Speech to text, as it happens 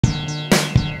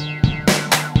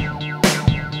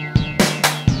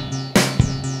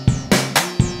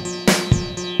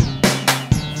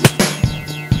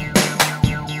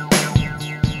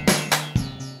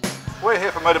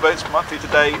here for Motorboats Monthly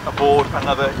today aboard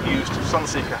another used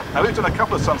Sunseeker. Now we've done a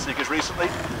couple of Sunseekers recently.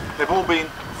 They've all been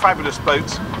fabulous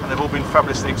boats and they've all been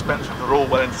fabulously expensive. They're all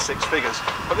well into six figures.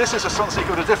 But this is a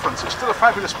Sunseeker with a difference. It's still a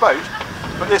fabulous boat,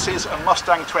 but this is a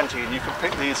Mustang 20 and you can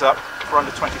pick these up for under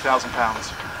 £20,000.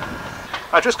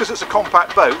 Now just because it's a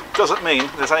compact boat doesn't mean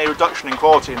there's any reduction in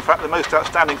quality. In fact, the most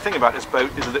outstanding thing about this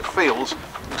boat is that it feels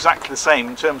exactly the same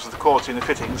in terms of the quality and the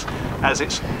fittings as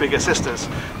its bigger sisters.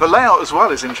 The layout as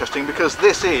well is interesting because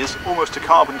this is almost a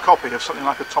carbon copy of something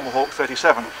like a Tomahawk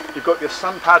 37. You've got your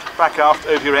sun pad back aft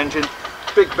over your engine,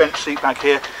 big bench seat back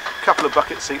here, a couple of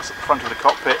bucket seats at the front of the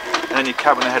cockpit, and then your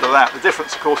cabin ahead of that. The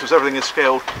difference, of course, is everything is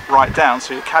scaled right down,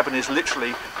 so your cabin is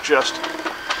literally just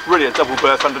really a double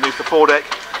berth underneath the foredeck,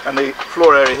 and the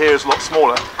floor area here is a lot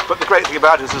smaller. But the great thing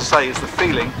about it, as I say, is the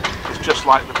feeling is just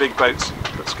like the big boats,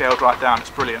 but scaled right down.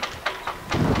 It's brilliant.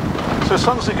 So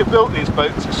Sunseeker built these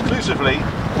boats exclusively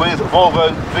with Volvo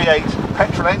V8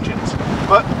 petrol engines,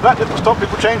 but that didn't stop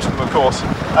people changing them, of course.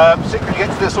 Particularly when you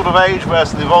get to this sort of age where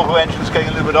the Volvo engine is getting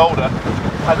a little bit older.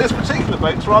 And this particular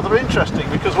boat's rather interesting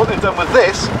because what they've done with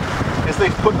this is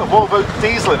they've put a Volvo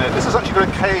diesel in it. This has actually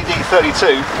got a KAD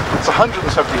 32, it's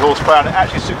 170 horsepower and it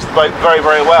actually suits the boat very,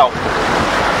 very well.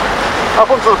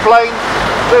 Up onto the plane,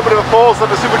 a little bit of a pause,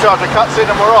 then the supercharger cuts in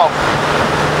and we're off.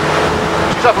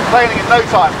 She's up and planing in no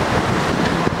time.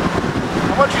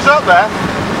 And once she's up there,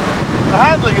 the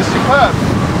handling is superb.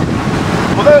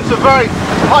 Although it's a very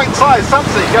pint-sized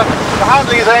Sunseeker, the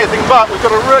handling is anything but. We've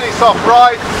got a really soft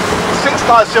ride, it sits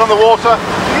nicely on the water,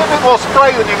 you get a bit more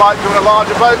spray than you might do in a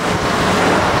larger boat.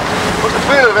 But the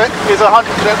feel of it is 100%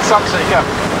 Sunseeker.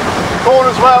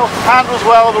 Corners well, handles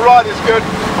well, the ride is good,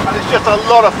 and it's just a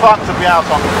lot of fun to be out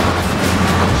on.